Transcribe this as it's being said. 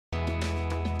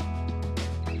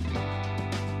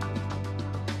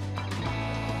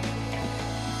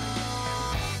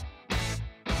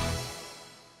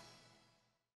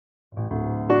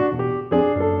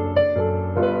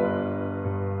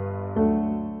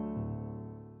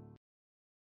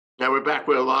we're back.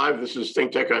 We're live. This is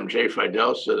ThinkTech. I'm Jay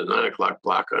Fidell. It's at the 9 o'clock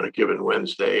block on a given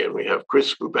Wednesday, and we have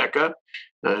Chris Kubecka.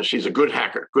 She's a good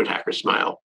hacker. Good hacker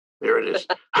smile. There it is.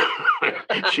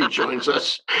 She joins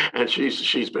us, and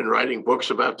she's been writing books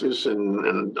about this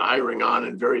and hiring on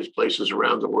in various places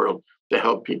around the world to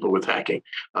help people with hacking.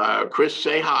 Chris,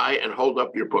 say hi and hold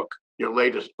up your book, your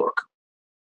latest book.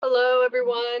 Hello,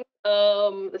 everyone.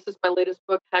 This is my latest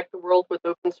book, Hack the World with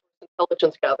Open Source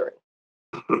Intelligence Gathering.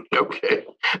 Okay,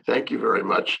 thank you very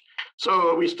much.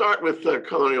 So we start with the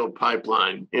Colonial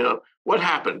Pipeline. What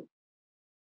happened?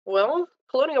 Well,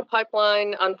 Colonial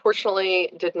Pipeline,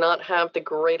 unfortunately, did not have the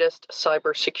greatest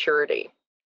cybersecurity.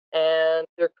 And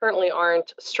there currently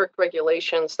aren't strict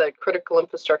regulations that critical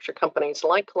infrastructure companies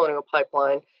like Colonial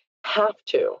Pipeline have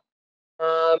to.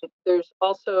 There's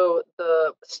also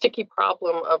the sticky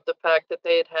problem of the fact that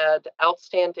they had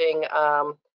outstanding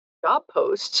job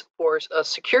posts for a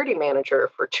security manager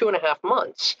for 2.5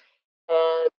 months.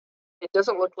 And it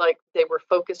doesn't look like they were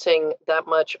focusing that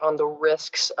much on the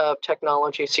risks of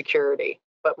technology security,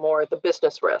 but more the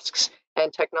business risks.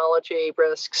 And technology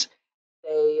risks,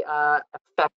 they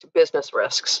affect business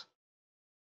risks.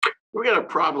 We got a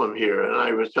problem here, and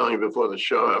I was telling you before the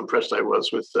show how impressed I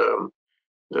was with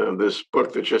this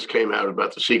book that just came out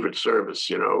about the Secret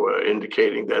Service,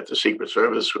 indicating that the Secret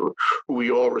Service, who we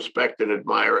all respect and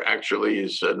admire, actually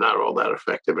is not all that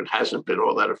effective. It hasn't been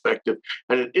all that effective,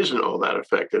 and it isn't all that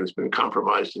effective. It's been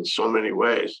compromised in so many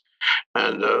ways.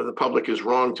 And the public is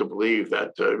wrong to believe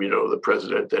that, the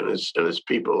president and his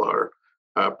people are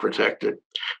protected.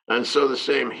 And so the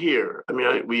same here. I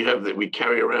mean, we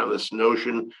carry around this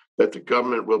notion that the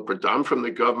government will, I'm from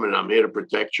the government, I'm here to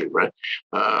protect you, right?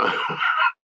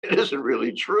 It isn't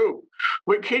really true.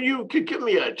 Can you give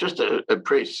me just a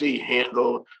précis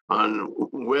handle on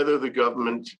whether the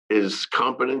government is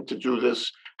competent to do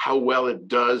this, how well it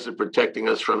does at protecting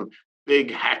us from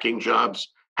big hacking jobs,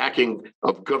 hacking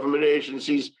of government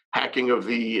agencies, hacking of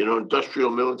the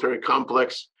industrial military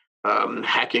complex,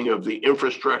 hacking of the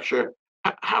infrastructure?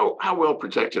 How well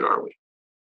protected are we?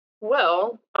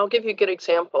 Well, I'll give you a good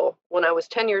example. When I was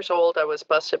 10 years old, I was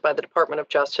busted by the Department of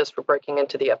Justice for breaking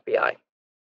into the FBI.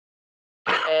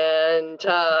 And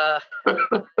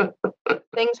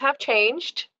things have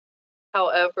changed.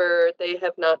 However, they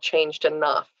have not changed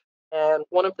enough. And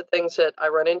one of the things that I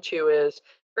run into is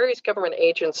various government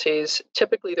agencies,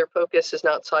 typically their focus is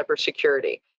not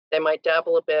cybersecurity. They might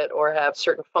dabble a bit or have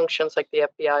certain functions, like the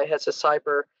FBI has a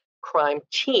cyber crime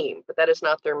team, but that is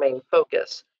not their main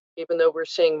focus. Even though we're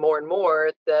seeing more and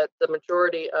more that the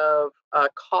majority of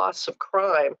costs of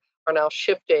crime are now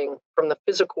shifting from the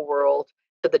physical world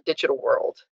to the digital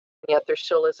world. And yet there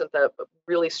still isn't that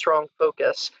really strong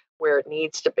focus where it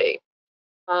needs to be.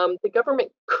 The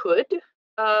government could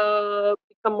become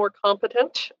more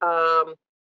competent.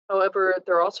 However,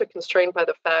 they're also constrained by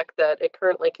the fact that it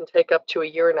currently can take up to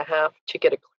 1.5 years to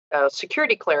get a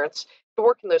security clearance to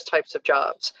work in those types of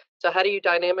jobs. So how do you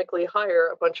dynamically hire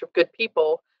a bunch of good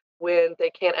people when they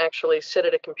can't actually sit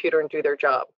at a computer and do their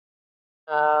job?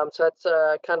 So that's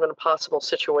kind of an impossible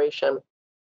situation.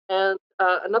 And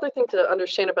another thing to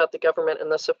understand about the government, and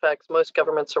this affects most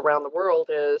governments around the world,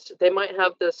 is they might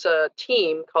have this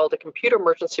team called a computer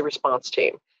emergency response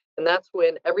team. And that's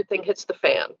when everything hits the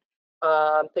fan.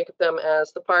 Think of them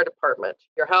as the fire department.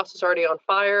 Your house is already on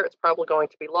fire. It's probably going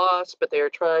to be lost, but they are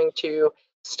trying to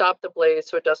stop the blaze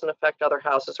so it doesn't affect other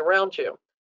houses around you.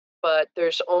 But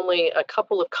there's only a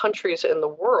couple of countries in the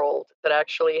world that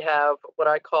actually have what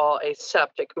I call a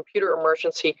CEPT, a computer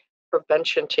emergency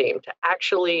prevention team, to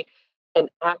actually and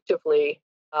actively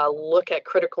look at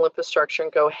critical infrastructure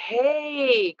and go,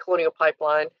 hey, Colonial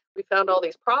Pipeline, we found all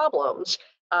these problems.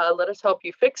 Let us help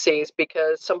you fix these,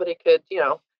 because somebody could,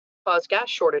 cause gas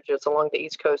shortages along the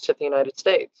East Coast of the United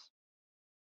States.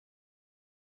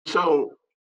 So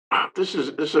this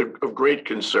is a great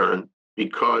concern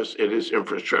because it is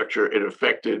infrastructure. It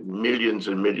affected millions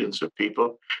and millions of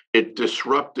people. It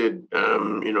disrupted,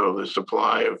 the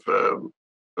supply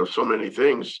of so many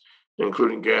things,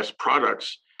 including gas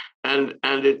products, and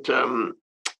there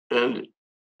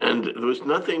was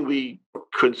nothing we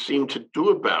could seem to do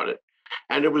about it.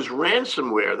 And it was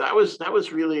ransomware. That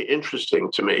was really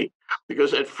interesting to me,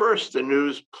 because at first the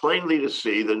news, plainly to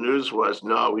see, the news was,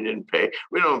 no, we don't pay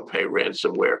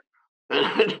ransomware.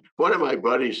 And one of my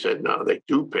buddies said, no, they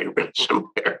do pay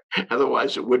ransomware.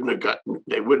 Otherwise they wouldn't have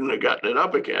gotten it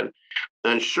up again.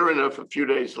 And sure enough, a few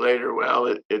days later,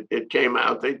 well, it came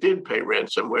out they did pay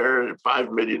ransomware,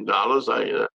 $5 million.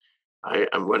 I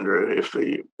wonder if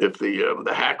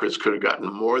the hackers could have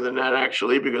gotten more than that,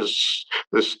 actually, because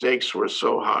the stakes were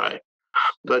so high.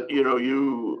 but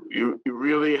you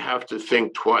really have to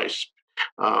think twice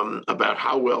about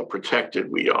how well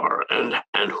protected we are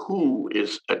and who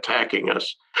is attacking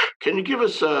us. Can you give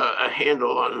us a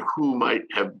handle on who might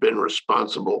have been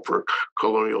responsible for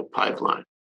Colonial Pipeline?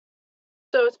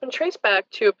 So it's been traced back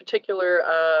to a particular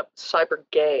cyber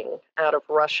gang out of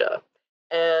Russia.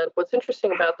 And what's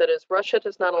interesting about that is Russia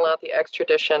does not allow the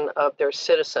extradition of their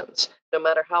citizens, no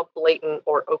matter how blatant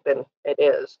or open it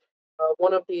is.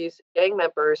 One of these gang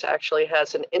members actually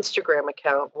has an Instagram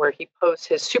account where he posts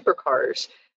his supercars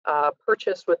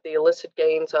purchased with the illicit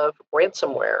gains of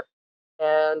ransomware.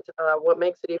 And what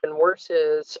makes it even worse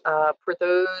is for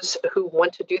those who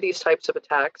want to do these types of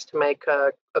attacks to make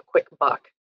a quick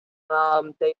buck,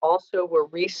 they also were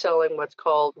reselling what's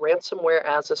called ransomware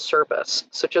as a service.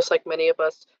 So just like many of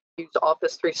us use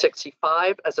Office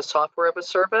 365 as a software of a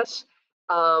service,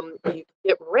 you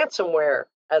get ransomware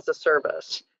as a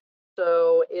service.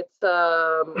 So it's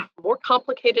more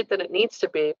complicated than it needs to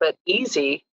be, but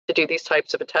easy to do these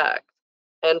types of attacks.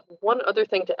 And one other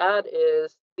thing to add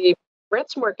is the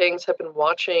ransomware gangs have been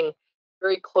watching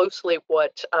very closely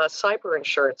what cyber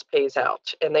insurance pays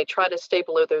out, and they try to stay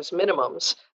below those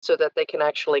minimums so that they can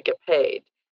actually get paid.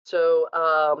 So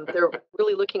they're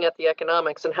really looking at the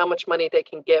economics and how much money they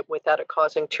can get without it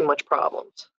causing too much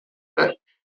problems.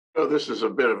 Oh, this is a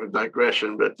bit of a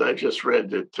digression, but I just read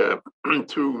that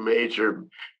two major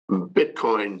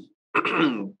Bitcoin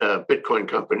Bitcoin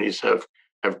companies have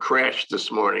crashed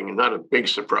this morning, and not a big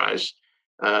surprise.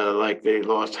 Like they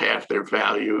lost half their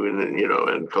value,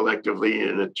 and collectively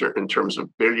in terms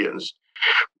of billions.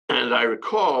 And I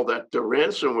recall that the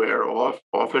ransomware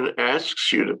often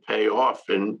asks you to pay off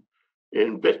in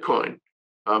Bitcoin.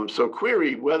 So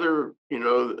query whether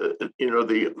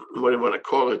the what do you want to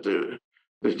call it,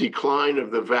 the decline of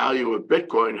the value of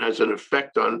Bitcoin has an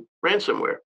effect on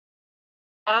ransomware.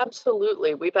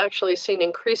 Absolutely. We've actually seen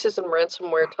increases in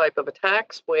ransomware type of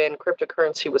attacks when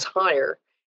cryptocurrency was higher,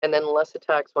 and then less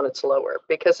attacks when it's lower,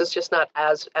 because it's just not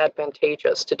as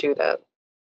advantageous to do that.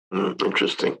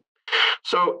 Interesting.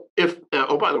 So if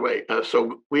oh, by the way,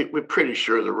 so we're pretty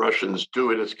sure the Russians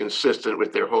do it. It's consistent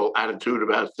with their whole attitude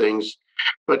about things.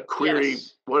 But query,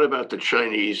 Yes. what about the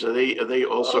Chinese? Are they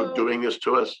also Oh, doing this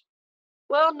to us?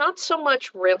 well, not so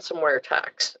much ransomware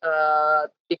attacks,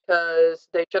 because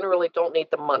they generally don't need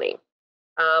the money.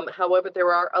 However,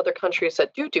 there are other countries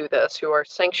that do this, who are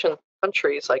sanctioned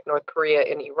countries like North Korea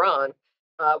and Iran,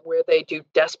 where they do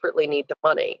desperately need the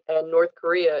money. And North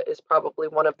Korea is probably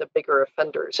one of the bigger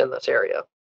offenders in this area.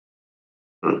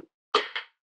 Hmm.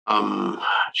 Um,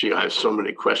 Gee, I have so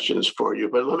many questions for you,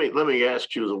 but let me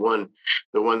ask you the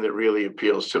one that really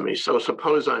appeals to me. So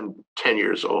suppose I'm 10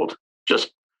 years old,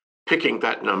 just picking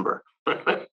that number.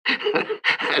 and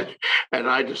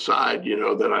I decide,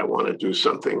 that I want to do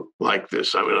something like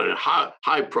this. I mean, on a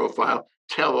high profile,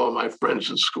 tell all my friends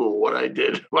in school what I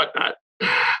did, whatnot.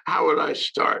 How would I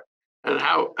start? And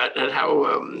how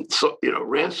so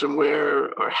ransomware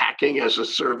or hacking as a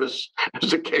service, as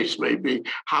the case may be,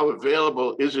 how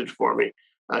available is it for me?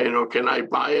 Can I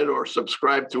buy it or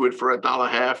subscribe to it for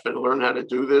 $1.50 and learn how to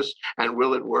do this? And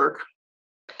will it work?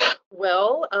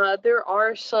 Well, there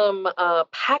are some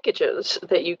packages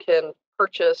that you can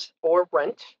purchase or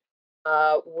rent,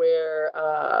 where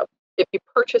if you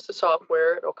purchase the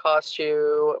software, it'll cost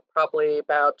you probably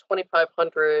about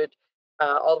 2,500,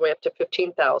 all the way up to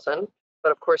 15,000.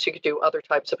 But of course, you could do other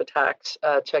types of attacks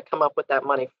to come up with that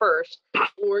money first,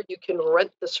 or you can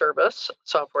rent the service,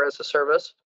 software as a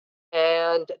service,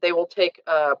 and they will take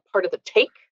part of the take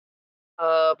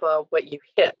of what you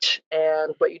hit.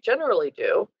 And what you generally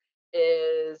do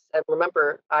is, and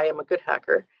remember, I am a good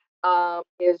hacker,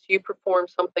 is you perform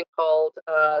something called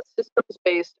systems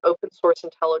based open source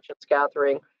intelligence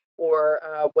gathering, or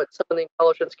what some of the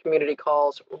intelligence community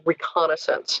calls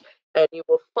reconnaissance. And you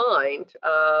will find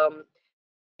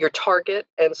your target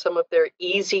and some of their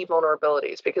easy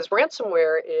vulnerabilities, because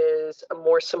ransomware is a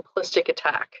more simplistic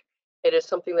attack. It is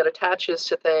something that attaches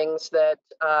to things that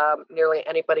nearly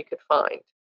anybody could find.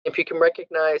 If you can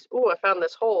recognize, oh, I found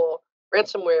this hole,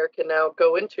 ransomware can now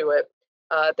go into it,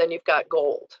 then you've got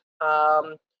gold.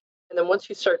 And then once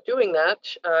you start doing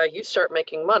that, you start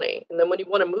making money. And then when you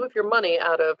want to move your money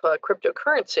out of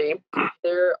cryptocurrency,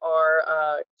 there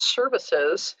are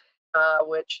services,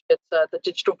 which it's the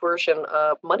digital version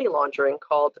of money laundering,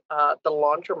 called the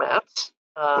laundromats.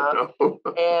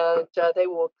 And they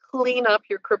will clean up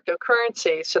your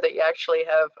cryptocurrency so that you actually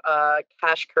have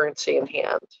cash currency in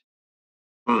hand.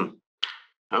 Hmm.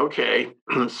 Okay.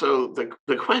 So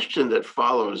the question that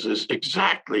follows is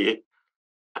exactly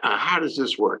how does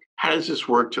this work? How does this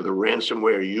work to the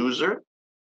ransomware user?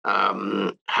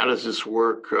 How does this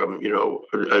work?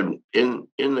 In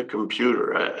the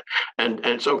computer, and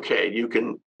it's okay.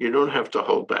 You don't have to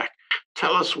hold back.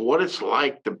 Tell us what it's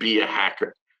like to be a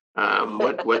hacker.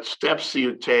 What steps do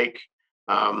you take?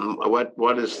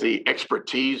 What is the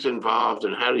expertise involved,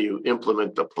 and how do you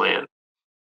implement the plan?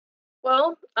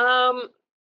 Well,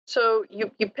 so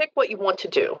you pick what you want to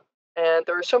do, and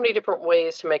there are so many different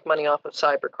ways to make money off of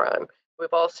cybercrime.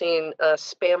 We've all seen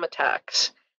spam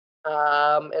attacks.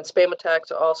 And spam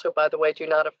attacks also, by the way, do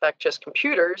not affect just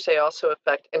computers, they also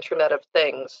affect Internet of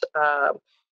Things.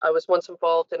 I was once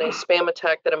involved in a spam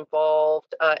attack that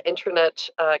involved internet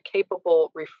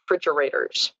capable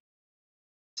refrigerators.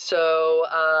 So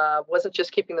wasn't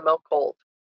just keeping the milk cold.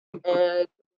 And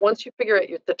once you figure out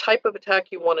the type of attack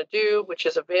you want to do, which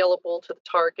is available to the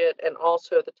target, and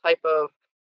also the type of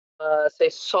say,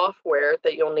 software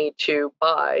that you'll need to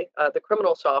buy, the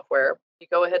criminal software, you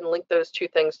go ahead and link those two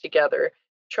things together.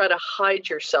 Try to hide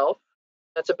yourself.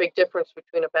 That's a big difference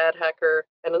between a bad hacker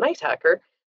and a nice hacker.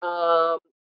 Um,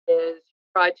 is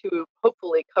try to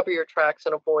hopefully cover your tracks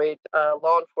and avoid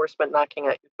law enforcement knocking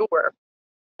at your door.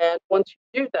 And once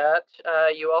you do that,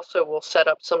 you also will set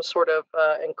up some sort of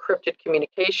encrypted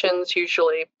communications,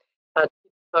 usually keep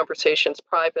conversations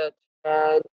private,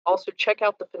 and also check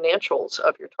out the financials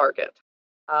of your target.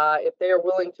 If they are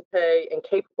willing to pay and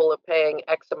capable of paying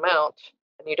X amount,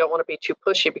 and you don't want to be too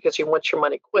pushy because you want your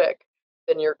money quick,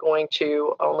 then you're going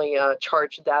to only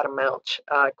charge that amount,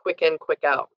 quick in, quick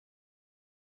out.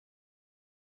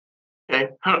 Okay,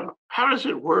 how does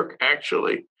it work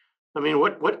actually? I mean,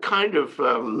 what kind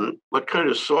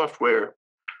of software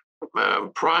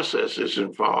process is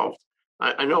involved?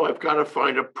 I know I've got to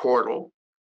find a portal,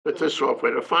 but this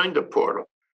software to find the portal.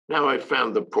 Now I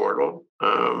found the portal,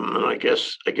 and I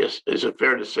guess is it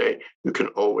fair to say you can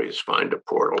always find a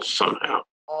portal somehow?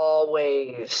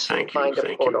 Always Thank you, find a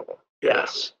thank you. portal. Yeah.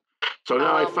 Yes. So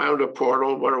now I Um, found a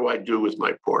portal. What do I do with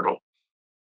my portal?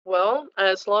 Well,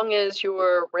 as long as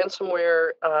your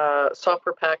ransomware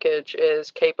software package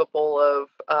is capable of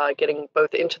getting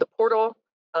both into the portal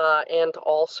and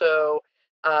also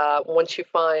once you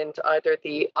find either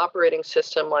the operating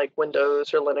system like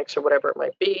Windows or Linux or whatever it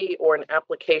might be, or an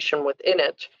application within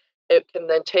it, it can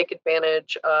then take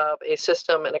advantage of a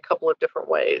system in a couple of different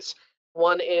ways.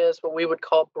 One is what we would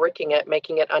call bricking it,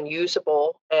 making it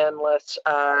unusable unless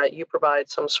you provide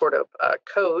some sort of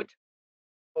code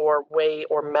or way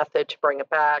or method to bring it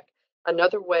back.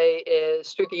 Another way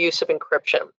is through the use of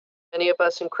encryption. Many of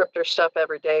us encrypt our stuff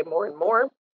every day more and more.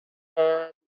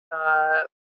 And the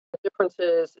difference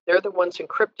is they're the ones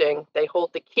encrypting, they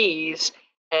hold the keys,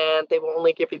 and they will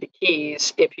only give you the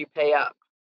keys if you pay up.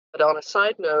 But on a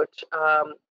side note,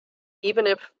 even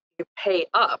if you pay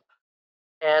up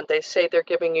and they say they're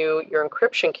giving you your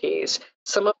encryption keys,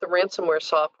 some of the ransomware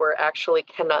software actually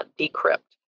cannot decrypt.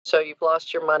 So you've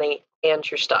lost your money and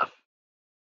your stuff.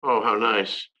 Oh, how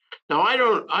nice. Now I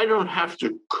don't have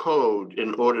to code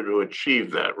in order to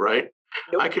achieve that, right?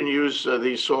 I Nope. can use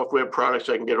these software products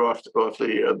I can get off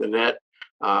the net.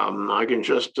 I can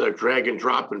just drag and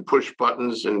drop and push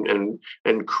buttons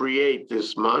and create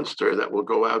this monster that will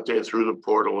go out there through the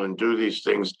portal and do these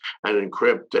things and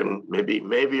encrypt and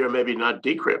maybe or maybe not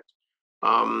decrypt.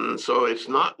 So it's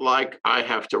not like I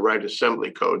have to write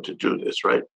assembly code to do this,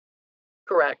 right?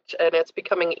 Correct. And it's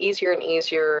becoming easier and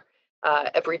easier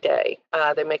every day.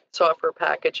 They make software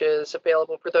packages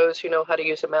available for those who know how to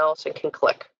use a mouse and can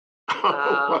click. Um,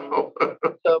 Wow.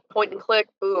 so point and click,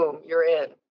 boom, you're in.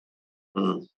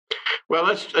 Hmm. Well,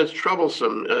 that's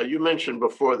troublesome. You mentioned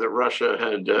before that Russia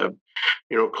had,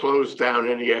 closed down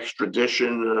any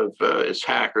extradition of its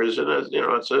hackers, and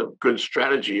it's a good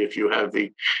strategy if you have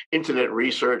the Internet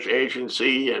Research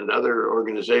Agency and other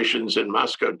organizations in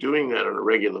Moscow doing that on a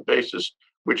regular basis,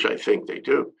 which I think they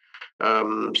do.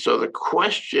 So the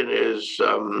question is,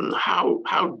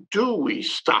 how do we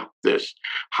stop this?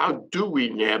 How do we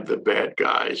nab the bad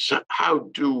guys? How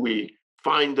do we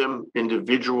find them,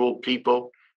 individual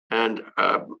people, and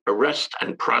arrest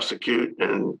and prosecute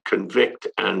and convict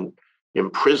and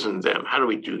imprison them? How do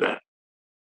we do that?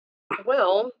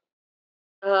 Well,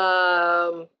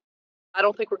 I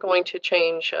don't think we're going to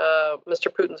change Mr.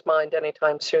 Putin's mind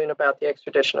anytime soon about the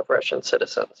extradition of Russian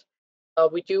citizens.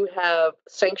 We do have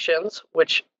sanctions,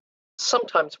 which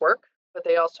sometimes work, but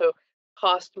they also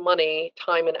cost money,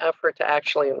 time, and effort to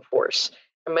actually enforce.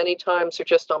 And many times they're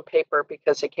just on paper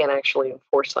because they can't actually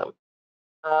enforce them.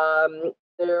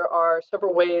 There are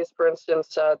several ways. For instance,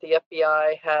 the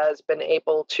FBI has been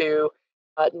able to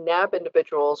nab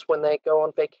individuals when they go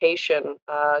on vacation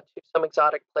to some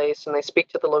exotic place, and they speak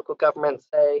to the local government and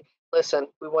say, "Listen,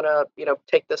 we want to,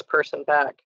 take this person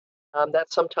back."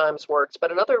 That sometimes works.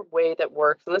 But another way that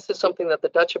works, and this is something that the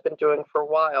Dutch have been doing for a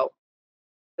while,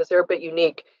 because they're a bit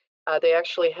unique. They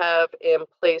actually have in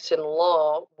place in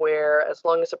law where, as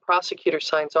long as a prosecutor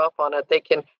signs off on it, they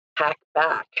can hack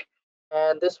back.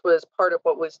 And this was part of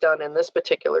what was done in this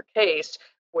particular case,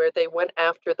 where they went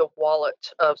after the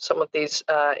wallet of some of these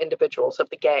individuals of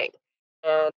the gang.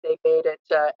 And they made it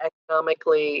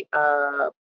economically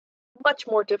much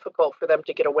more difficult for them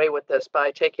to get away with this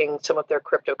by taking some of their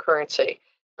cryptocurrency.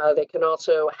 They can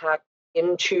also hack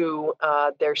into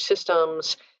their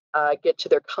systems, get to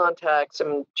their contacts,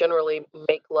 and generally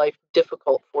make life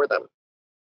difficult for them.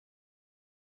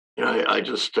 I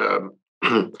just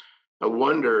I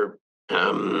wonder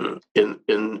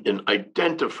in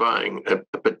identifying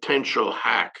a potential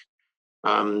hack.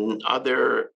 Are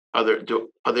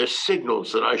there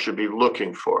signals that I should be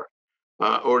looking for,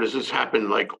 or does this happen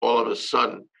like all of a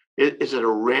sudden? Is it a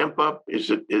ramp up?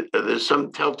 Are there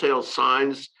some telltale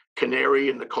signs, canary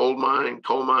in the coal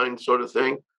mine sort of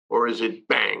thing, or is it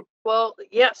bang? Well,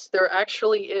 yes, there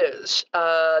actually is.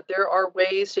 There are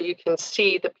ways that you can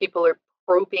see that people are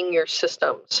probing your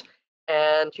systems,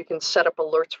 and you can set up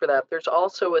alerts for that. There's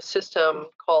also a system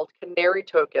called canary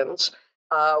tokens,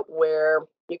 where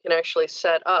you can actually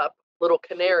set up little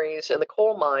canaries in the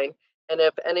coal mine. And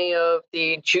if any of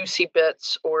the juicy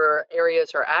bits or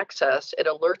areas are accessed, it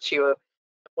alerts you.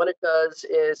 What it does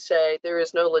is say there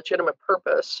is no legitimate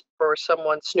purpose for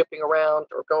someone snooping around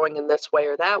or going in this way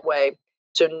or that way.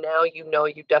 So now you know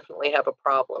you definitely have a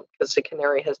problem because the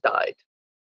canary has died.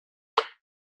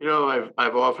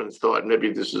 I've often thought,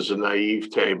 maybe this is a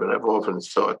naivete, but I've often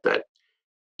thought that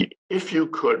if you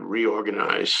could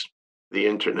reorganize the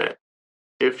internet,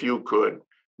 if you could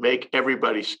make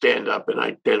everybody stand up and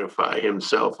identify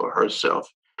himself or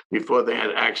herself before they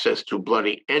had access to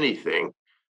bloody anything,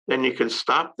 then you can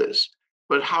stop this.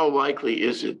 But how likely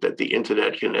is it that the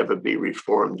internet can ever be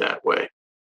reformed that way?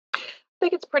 I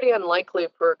think it's pretty unlikely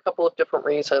for a couple of different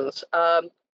reasons.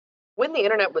 When the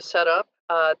internet was set up,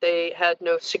 they had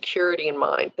no security in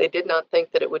mind. They did not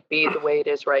think that it would be the way it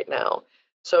is right now.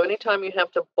 So anytime you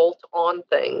have to bolt on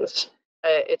things,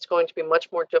 it's going to be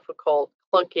much more difficult,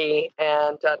 clunky,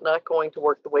 and not going to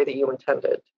work the way that you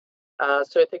intended.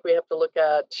 So I think we have to look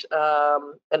at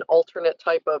an alternate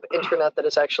type of internet that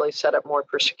is actually set up more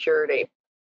for security.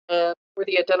 And for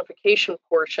the identification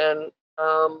portion,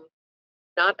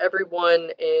 not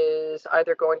everyone is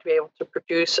either going to be able to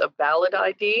produce a valid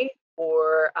ID,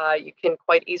 or you can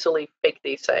quite easily fake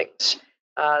these things.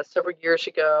 Several years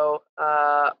ago,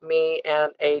 me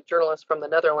and a journalist from the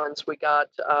Netherlands, we got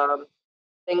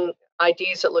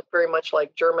IDs that look very much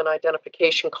like German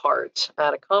identification cards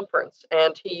at a conference,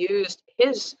 and he used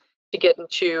his to get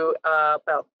into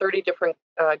about 30 different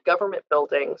government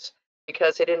buildings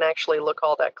because they didn't actually look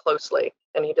all that closely,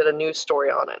 and he did a news story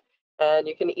on it. And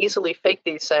you can easily fake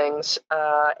these things,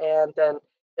 and then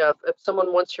if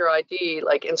someone wants your ID,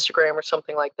 like Instagram or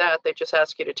something like that, they just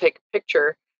ask you to take a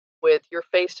picture with your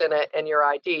face in it and your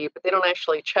ID, but they don't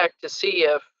actually check to see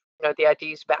if the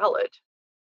ID is valid.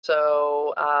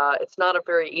 So it's not a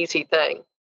very easy thing.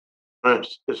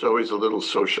 There's always a little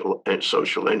social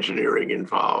engineering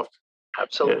involved. Yeah.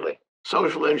 Absolutely.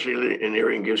 Social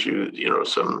engineering gives you,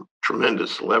 some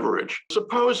tremendous leverage.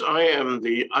 Suppose I am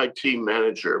the IT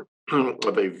manager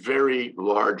of a very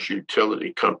large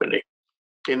utility company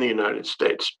in the United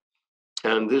States.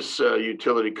 And this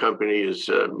utility company is,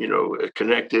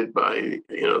 connected by,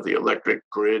 the electric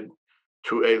grid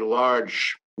to a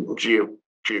large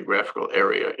geographical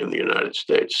area in the United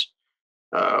States.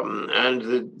 And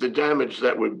the damage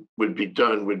that would be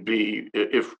done would be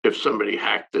if somebody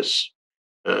hacked this,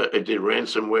 it did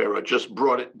ransomware or just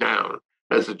brought it down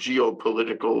as a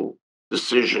geopolitical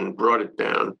decision, brought it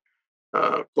down,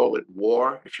 call it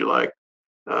war, if you like.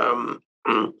 Um,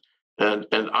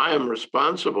 and I am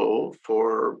responsible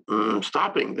for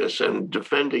stopping this and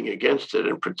defending against it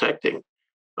and protecting.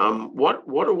 What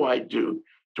do I do?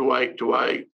 Do I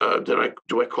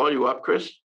call you up,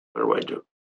 Chris? What do I do?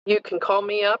 You can call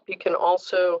me up. You can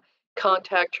also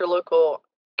contact your local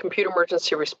computer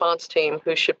emergency response team,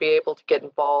 who should be able to get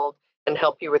involved and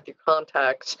help you with your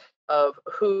contacts of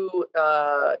who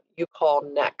you call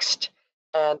next.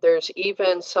 And there's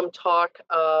even some talk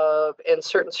of, in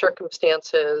certain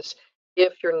circumstances,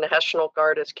 if your National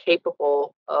Guard is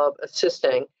capable of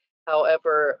assisting.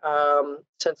 However,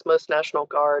 since most National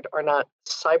Guard are not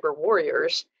cyber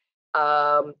warriors,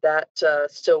 that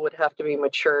still would have to be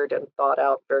matured and thought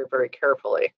out very, very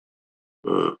carefully.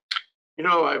 Mm.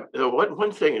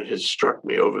 One thing that has struck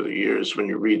me over the years when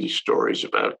you read these stories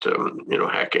about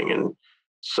hacking and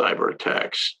cyber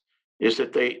attacks is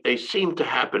that they seem to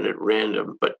happen at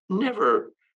random, but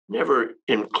never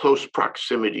in close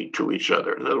proximity to each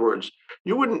other. In other words,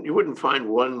 you wouldn't find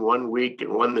one week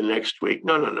and one the next week.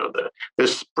 No. They're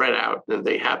spread out, and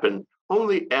they happen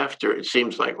only after, it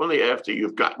seems like, only after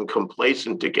you've gotten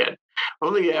complacent again,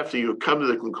 only after you come to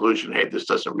the conclusion, hey, this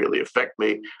doesn't really affect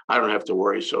me. I don't have to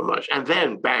worry so much. And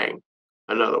then bang,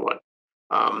 another one.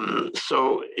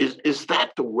 So is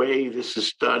that the way this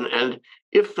is done? And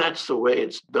if that's the way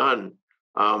it's done,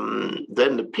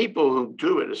 then the people who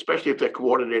do it, especially if they're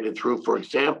coordinated through, for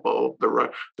example,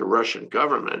 the Russian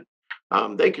government,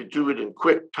 they could do it in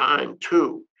quick time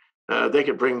too. They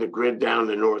could bring the grid down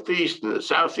the Northeast and the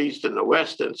Southeast and the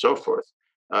West and so forth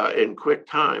in quick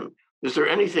time. Is there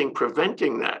anything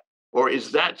preventing that? Or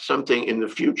is that something in the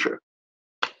future?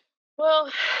 Well,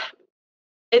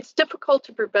 it's difficult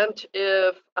to prevent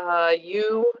if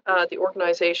the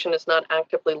organization, is not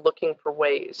actively looking for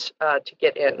ways to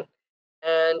get in.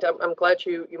 And I'm glad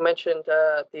you mentioned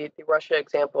the Russia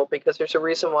example, because there's a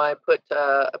reason why I put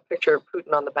a picture of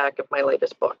Putin on the back of my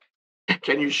latest book.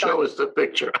 Can you show us the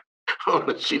picture? I want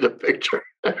to see the picture.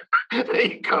 There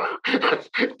you go.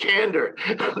 Candor,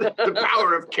 the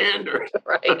power of candor.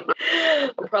 Right.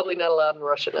 I'm probably not allowed in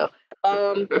Russia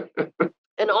now.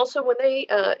 And also, when they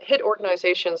hit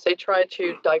organizations, they try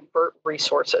to divert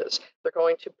resources. They're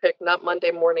going to pick not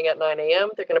Monday morning at 9 a.m.,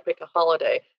 they're going to pick a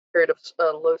holiday period of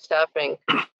low staffing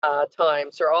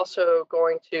times. They're also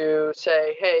going to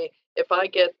say, hey, if I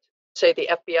get, say, the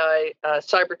FBI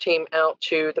cyber team out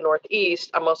to the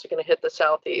Northeast, I'm also going to hit the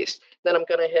Southeast. Then I'm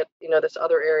going to hit, this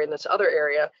other area and this other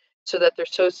area, so that they're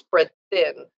so spread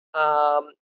thin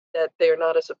that they're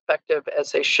not as effective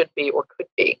as they should be or could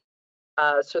be.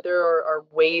 So there are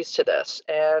ways to this.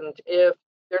 And if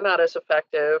they're not as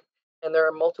effective and there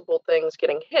are multiple things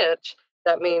getting hit,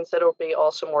 that means that it'll be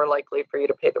also more likely for you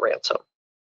to pay the ransom.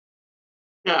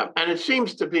 Yeah, and it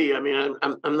seems to be. I mean,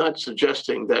 I'm not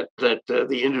suggesting that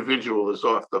the individual is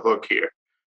off the hook here.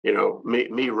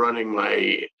 Me running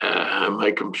my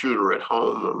computer at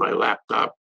home or my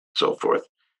laptop, so forth.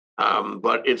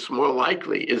 But it's more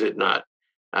likely, is it not?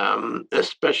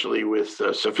 Especially with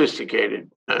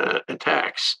sophisticated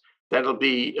attacks, that'll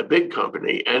be a big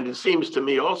company. And it seems to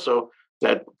me also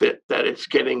that it's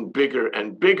getting bigger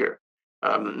and bigger,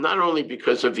 not only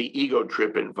because of the ego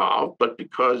trip involved, but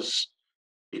because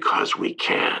we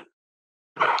can.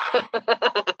 Well,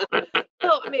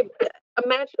 I mean,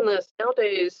 imagine this.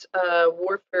 Nowadays,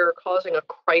 warfare causing a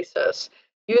crisis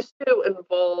used to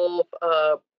involve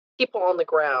people on the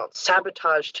ground,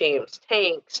 sabotage teams,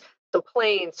 tanks, some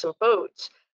planes, some boats.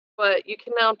 But you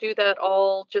can now do that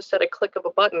all just at a click of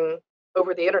a button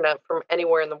over the internet from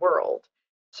anywhere in the world.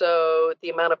 So the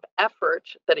amount of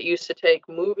effort that it used to take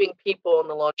moving people and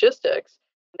the logistics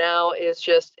now is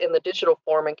just in the digital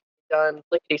form and can be done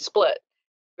lickety split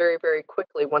very, very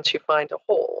quickly once you find a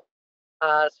hole.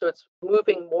 So it's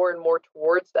moving more and more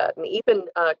towards that. And even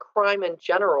crime in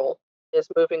general is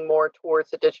moving more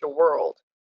towards the digital world.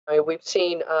 I mean, we've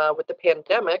seen with the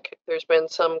pandemic, there's been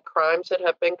some crimes that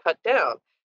have been cut down.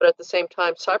 But at the same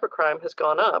time, cybercrime has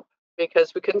gone up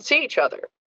because we couldn't see each other.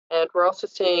 And we're also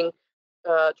seeing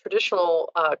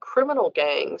traditional criminal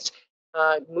gangs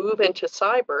move into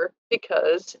cyber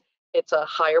because it's a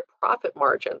higher profit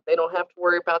margin. They don't have to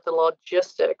worry about the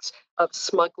logistics of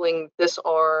smuggling this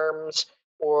arms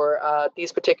or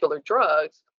these particular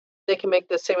drugs. They can make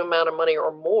the same amount of money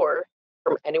or more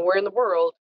from anywhere in the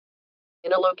world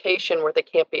in a location where they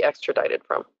can't be extradited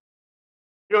from.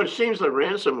 It seems that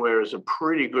ransomware is a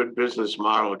pretty good business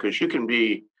model because you can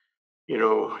be a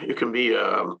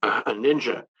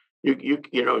ninja. You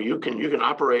can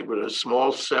operate with a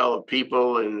small cell of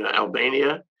people in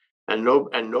Albania, and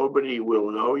nobody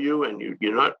will know you, and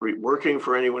you're not working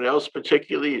for anyone else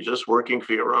particularly. You're just working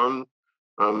for your own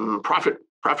profit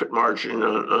margin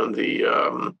on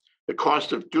the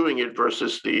cost of doing it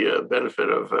versus the benefit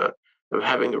of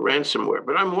having the ransomware.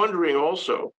 But I'm wondering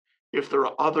also if there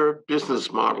are other business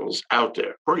models out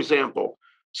there. For example,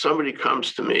 somebody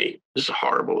comes to me. This is a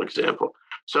horrible example.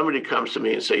 Somebody comes to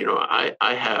me and say,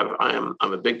 I'm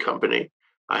a big company.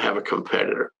 I have a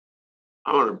competitor.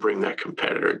 I want to bring that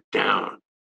competitor down.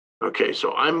 Okay,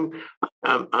 so and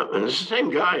it's the same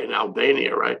guy in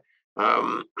Albania, right?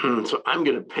 So I'm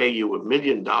going to pay you $1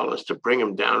 million to bring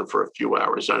him down for a few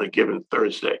hours on a given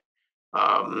Thursday.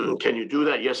 Can you do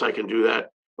that? Yes, I can do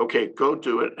that. Okay, go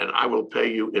do it, and I will pay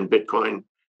you in Bitcoin.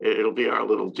 It'll be our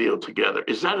little deal together.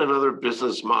 Is that another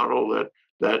business model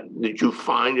that you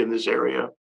find in this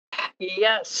area?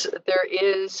 Yes, there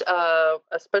is,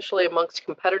 especially amongst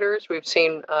competitors. We've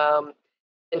seen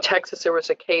in Texas, there was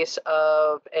a case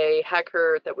of a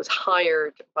hacker that was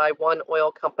hired by one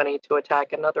oil company to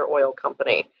attack another oil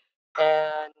company.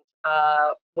 And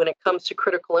when it comes to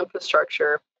critical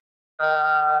infrastructure,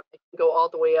 it can go all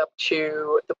the way up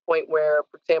to the point where,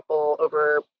 for example,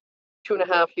 over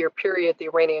 2.5 year period, the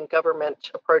Iranian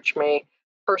government approached me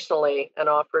personally and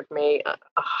offered me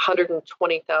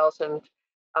 120,000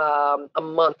 a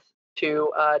month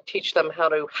to teach them how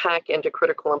to hack into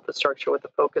critical infrastructure with a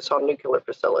focus on nuclear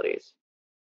facilities.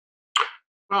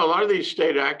 Well, a lot of these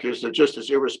state actors are just as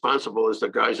irresponsible as the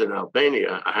guys in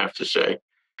Albania, I have to say.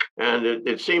 And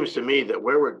it seems to me that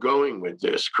where we're going with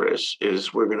this, Chris,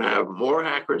 is we're going to have more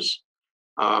hackers,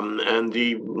 and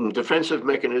the defensive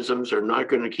mechanisms are not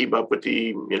going to keep up with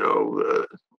the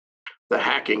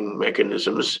hacking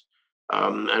mechanisms,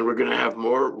 and we're going to have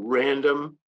more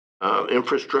random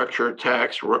infrastructure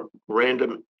attacks,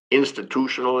 random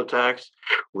institutional attacks,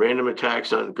 random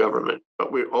attacks on government.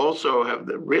 But we also have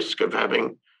the risk of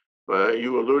having,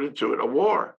 you alluded to it, a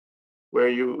war where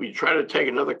you try to take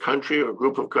another country or a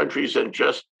group of countries and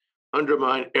just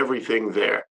undermine everything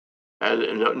there.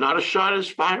 And not a shot is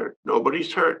fired.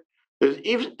 Nobody's hurt.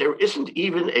 There isn't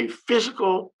even a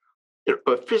physical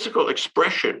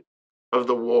expression of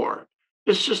the war.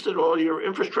 It's just that all your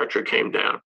infrastructure came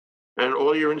down and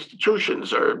all your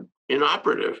institutions are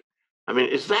inoperative. I mean,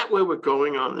 is that where we're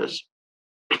going on this?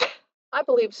 I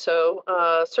believe so.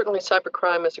 Certainly,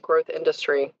 cybercrime is a growth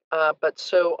industry, but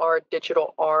so are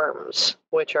digital arms,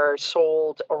 which are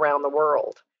sold around the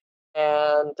world.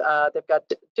 And they've got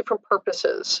different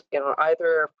purposes,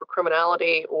 either for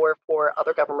criminality or for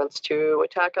other governments to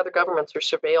attack other governments or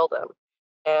surveil them.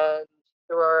 And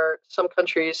there are some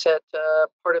countries that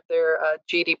part of their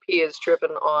GDP is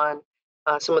driven on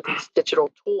some of these digital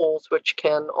tools, which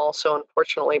can also,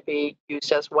 unfortunately, be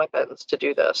used as weapons to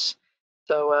do this.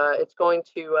 So it's going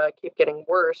to keep getting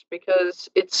worse because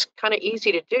it's kind of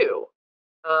easy to do.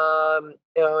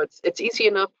 It's easy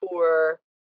enough for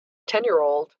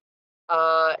 10-year-old.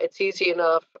 It's easy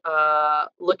enough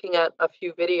looking at a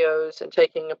few videos and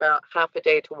taking about half a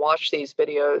day to watch these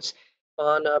videos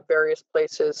on various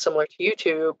places similar to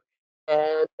YouTube,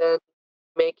 and then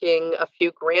making a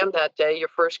few grand that day your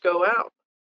first go out.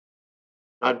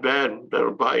 Not bad.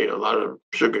 That'll buy you a lot of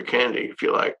sugar candy if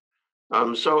you like.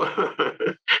 So,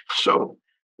 so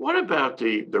what about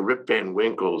the Rip Van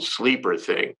Winkle sleeper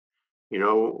thing?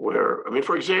 Where, I mean,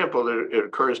 for example, it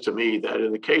occurs to me that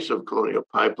in the case of Colonial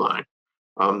Pipeline,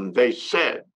 they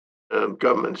said,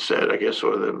 government said, I guess,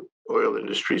 or the oil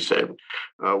industry said,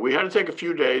 we had to take a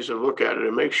few days and look at it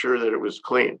and make sure that it was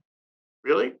clean.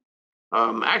 Really?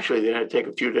 Actually, they had to take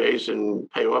a few days and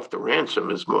pay off the ransom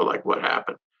is more like what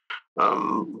happened.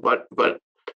 But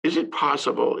is it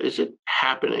possible? Is it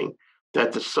happening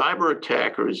that the cyber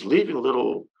attacker is leaving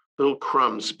little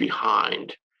crumbs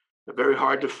behind? They're very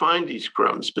hard to find these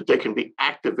crumbs, but they can be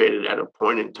activated at a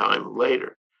point in time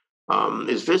later.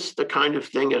 Is this the kind of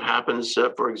thing that happens?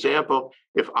 For example,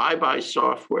 if I buy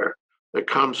software that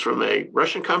comes from a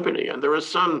Russian company, and there are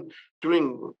some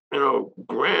doing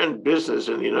grand business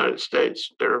in the United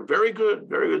States, they're very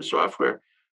good software.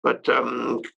 But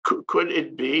could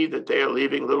it be that they are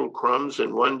leaving little crumbs,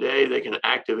 and one day they can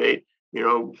activate,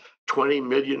 20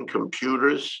 million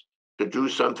computers to do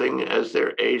something as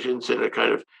their agents in a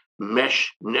kind of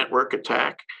mesh network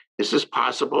attack? Is this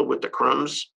possible with the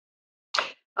crumbs?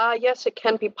 Yes, it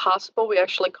can be possible. We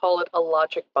actually call it a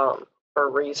logic bomb for a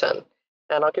reason.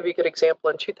 And I'll give you a good example.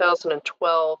 In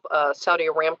 2012, Saudi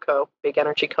Aramco, big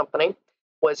energy company,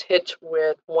 was hit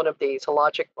with one of these, a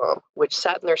logic bomb, which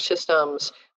sat in their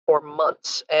systems for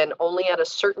months. And only at a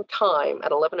certain time,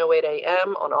 at 11:08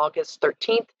 a.m. on August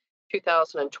 13th,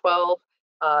 2012,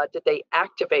 did they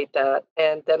activate that.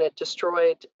 And then it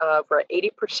destroyed over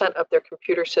 80% of their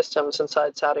computer systems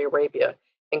inside Saudi Arabia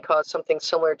and caused something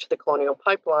similar to the Colonial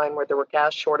Pipeline, where there were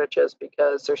gas shortages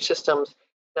because their systems did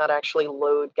not actually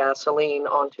load gasoline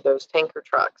onto those tanker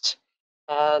trucks.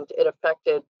 And it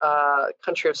affected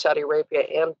country of Saudi Arabia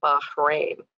and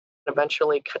Bahrain, and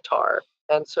eventually Qatar.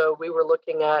 And so we were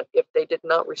looking at, if they did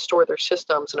not restore their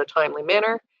systems in a timely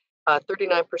manner,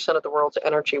 39% of the world's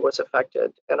energy was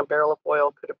affected, and a barrel of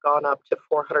oil could have gone up to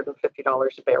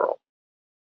 $450 a barrel.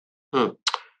 Hmm.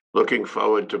 Looking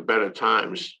forward to better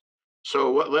times.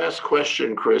 So, what last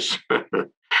question, Chris?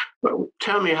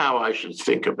 Tell me how I should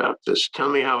think about this. Tell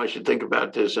me how I should think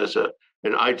about this as an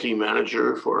IT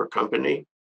manager for a company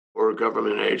or a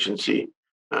government agency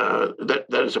that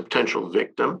is a potential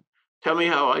victim. Tell me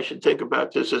how I should think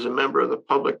about this as a member of the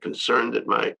public concerned that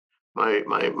my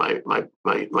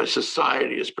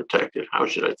society is protected. How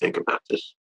should I think about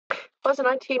this? As an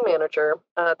IT manager,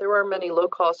 there are many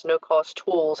low-cost, no-cost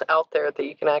tools out there that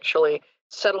you can actually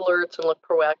set alerts and look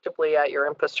proactively at your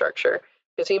infrastructure.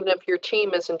 Because even if your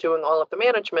team isn't doing all of the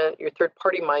management, your third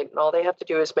party might, and all they have to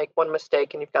do is make one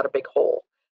mistake and you've got a big hole.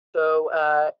 So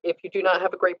if you do not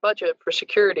have a great budget for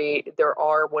security, there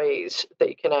are ways that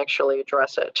you can actually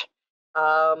address it.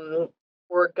 Um,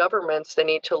 for governments, they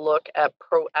need to look at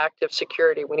proactive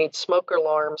security. We need smoke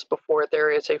alarms before there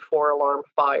is a four-alarm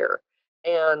fire,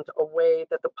 and a way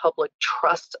that the public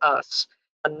trusts us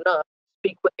enough to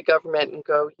speak with the government and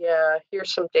go, yeah,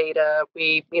 here's some data.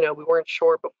 We weren't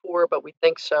sure before, but we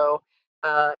think so.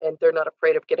 And they're not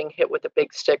afraid of getting hit with a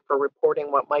big stick for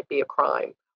reporting what might be a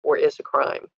crime or is a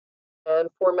crime. And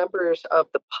for members of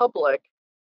the public,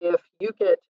 if you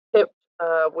get hit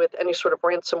with any sort of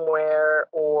ransomware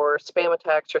or spam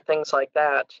attacks or things like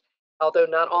that, although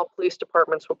not all police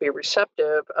departments will be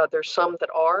receptive, there's some that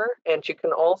are, and you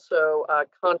can also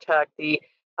contact the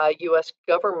U.S.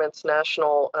 government's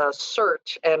national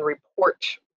search and report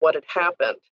what had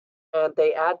happened. And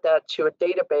they add that to a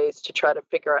database to try to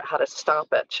figure out how to stop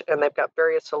it. And they've got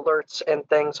various alerts and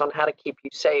things on how to keep you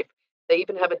safe. They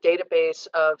even have a database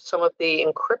of some of the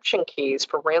encryption keys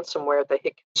for ransomware that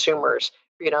hit consumers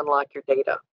for you to unlock your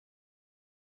data.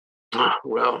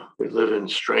 Well, we live in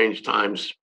strange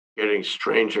times, getting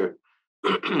stranger.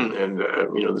 And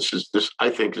this I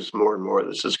think is more and more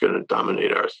this is going to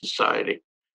dominate our society.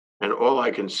 And all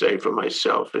I can say for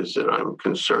myself is that I'm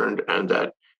concerned, and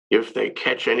that if they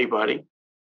catch anybody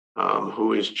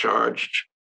who is charged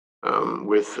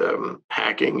with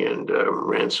hacking and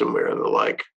ransomware and the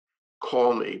like,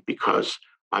 call me, because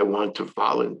I want to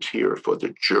volunteer for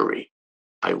the jury.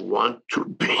 I want to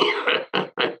be.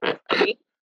 I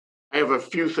have a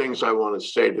few things I want to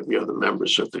say to the other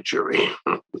members of the jury.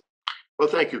 Well,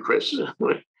 thank you, Chris.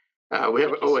 We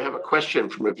have a question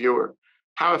from a viewer.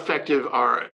 How effective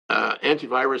are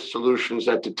antivirus solutions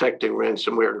at detecting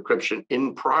ransomware encryption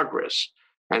in progress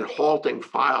and halting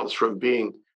files from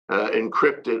being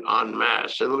encrypted en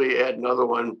masse? And let me add another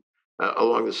one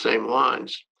along the same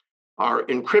lines. Are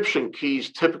encryption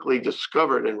keys typically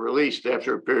discovered and released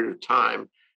after a period of time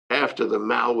after the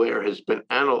malware has been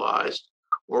analyzed?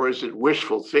 Or is it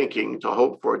wishful thinking to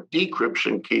hope for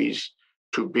decryption keys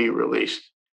to be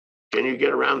released? Can you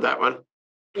get around that one?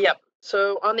 Yep.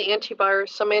 So on the antivirus,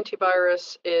 some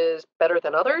antivirus is better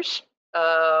than others.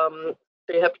 So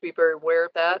you have to be very aware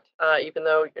of that, even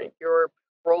though your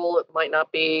role might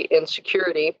not be in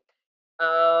security.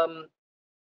 Um,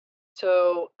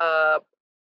 so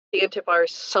the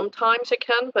antivirus, sometimes it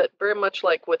can, but very much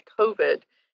like with COVID,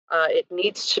 it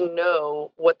needs to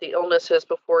know what the illness is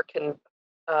before it can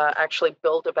actually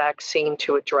build a vaccine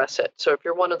to address it. So if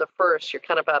you're one of the first, you're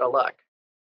kind of out of luck.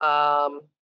 Um,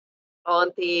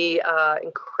 on the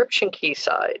encryption key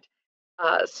side,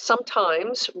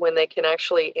 sometimes when they can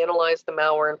actually analyze the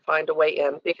malware and find a way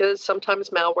in, because sometimes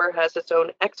malware has its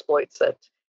own exploits that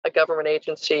a government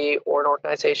agency or an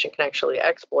organization can actually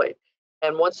exploit.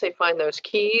 And once they find those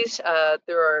keys,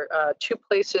 there are two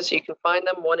places you can find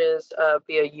them. One is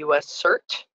via US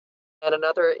CERT, and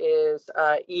another is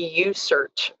EU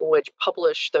CERT, which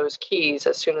publish those keys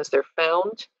as soon as they're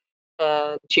found,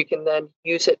 and you can then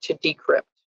use it to decrypt.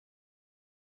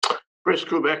 Chris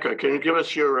Kubecka, can you give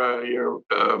us your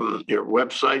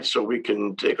website so we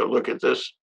can take a look at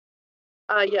this?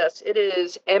 Yes, it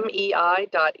is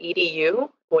mei.edu,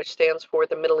 which stands for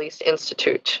the Middle East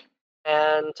Institute.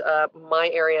 And my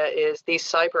area is the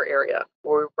cyber area,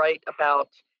 where we write about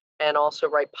and also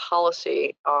write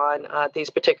policy on these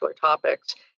particular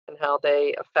topics and how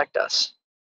they affect us.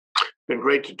 Been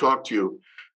great to talk to you.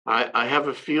 I have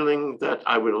a feeling that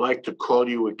I would like to call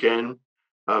you again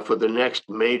for the next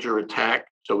major attack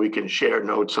so we can share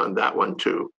notes on that one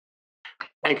too.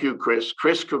 Thank you, Chris.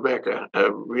 Chris Kubecka,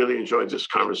 really enjoyed this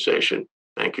conversation.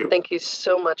 Thank you. Thank you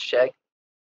so much, Jay.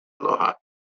 Aloha.